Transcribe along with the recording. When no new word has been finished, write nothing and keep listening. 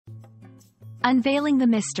Unveiling the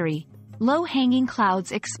Mystery, Low-Hanging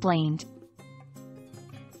Clouds Explained.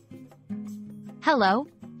 Hello,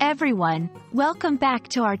 everyone. Welcome back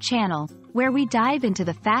to our channel, where we dive into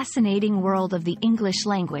the fascinating world of the English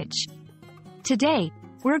language. Today,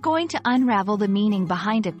 we're going to unravel the meaning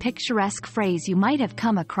behind a picturesque phrase you might have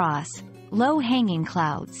come across, low-hanging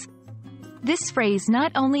clouds. This phrase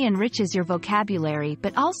not only enriches your vocabulary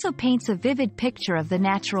but also paints a vivid picture of the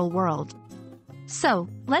natural world. So,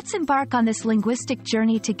 let's embark on this linguistic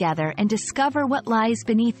journey together and discover what lies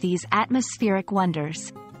beneath these atmospheric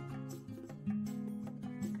wonders.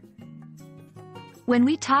 When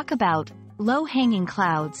we talk about low-hanging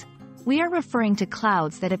clouds, we are referring to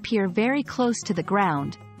clouds that appear very close to the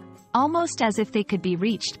ground, almost as if they could be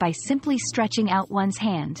reached by simply stretching out one's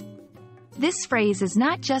hand. This phrase is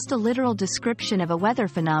not just a literal description of a weather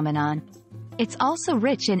phenomenon, it's also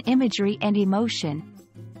rich in imagery and emotion,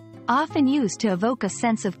 often used to evoke a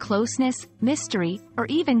sense of closeness, mystery, or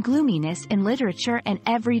even gloominess in literature and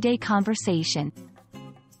everyday conversation.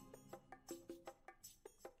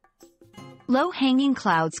 Low-hanging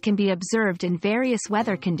clouds can be observed in various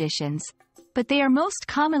weather conditions, but they are most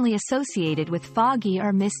commonly associated with foggy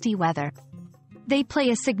or misty weather. They play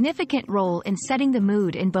a significant role in setting the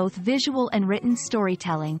mood in both visual and written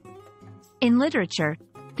storytelling. In literature,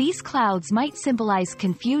 these clouds might symbolize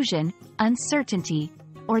confusion, uncertainty,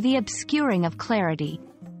 or the obscuring of clarity.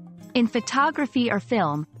 In photography or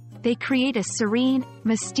film, they create a serene,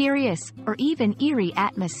 mysterious, or even eerie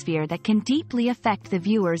atmosphere that can deeply affect the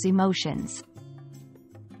viewer's emotions.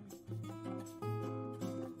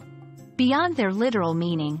 Beyond their literal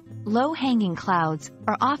meaning, low-hanging clouds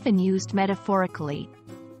are often used metaphorically.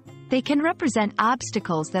 They can represent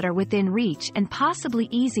obstacles that are within reach and possibly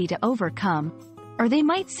easy to overcome, or they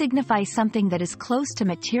might signify something that is close to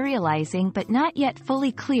materializing but not yet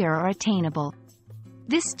fully clear or attainable.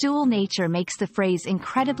 This dual nature makes the phrase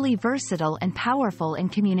incredibly versatile and powerful in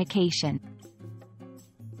communication.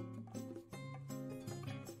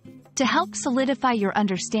 To help solidify your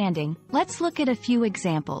understanding, let's look at a few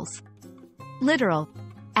examples. Literal.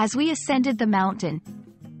 As we ascended the mountain,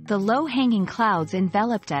 the low-hanging clouds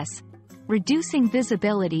enveloped us, reducing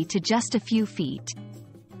visibility to just a few feet.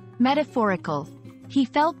 Metaphorical. He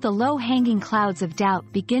felt the low-hanging clouds of doubt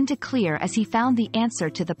begin to clear as he found the answer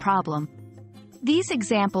to the problem. These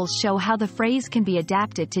examples show how the phrase can be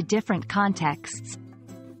adapted to different contexts,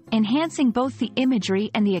 enhancing both the imagery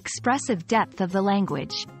and the expressive depth of the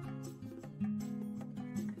language.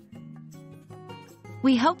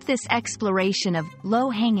 We hope this exploration of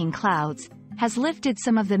low-hanging clouds has lifted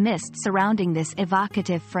some of the mist surrounding this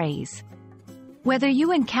evocative phrase. Whether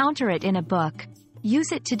you encounter it in a book,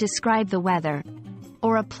 use it to describe the weather,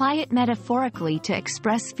 or apply it metaphorically to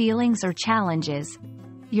express feelings or challenges,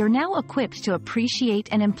 you're now equipped to appreciate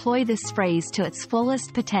and employ this phrase to its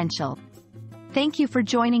fullest potential. Thank you for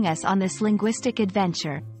joining us on this linguistic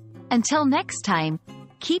adventure. Until next time,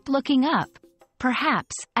 keep looking up,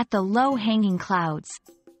 perhaps at the low-hanging clouds.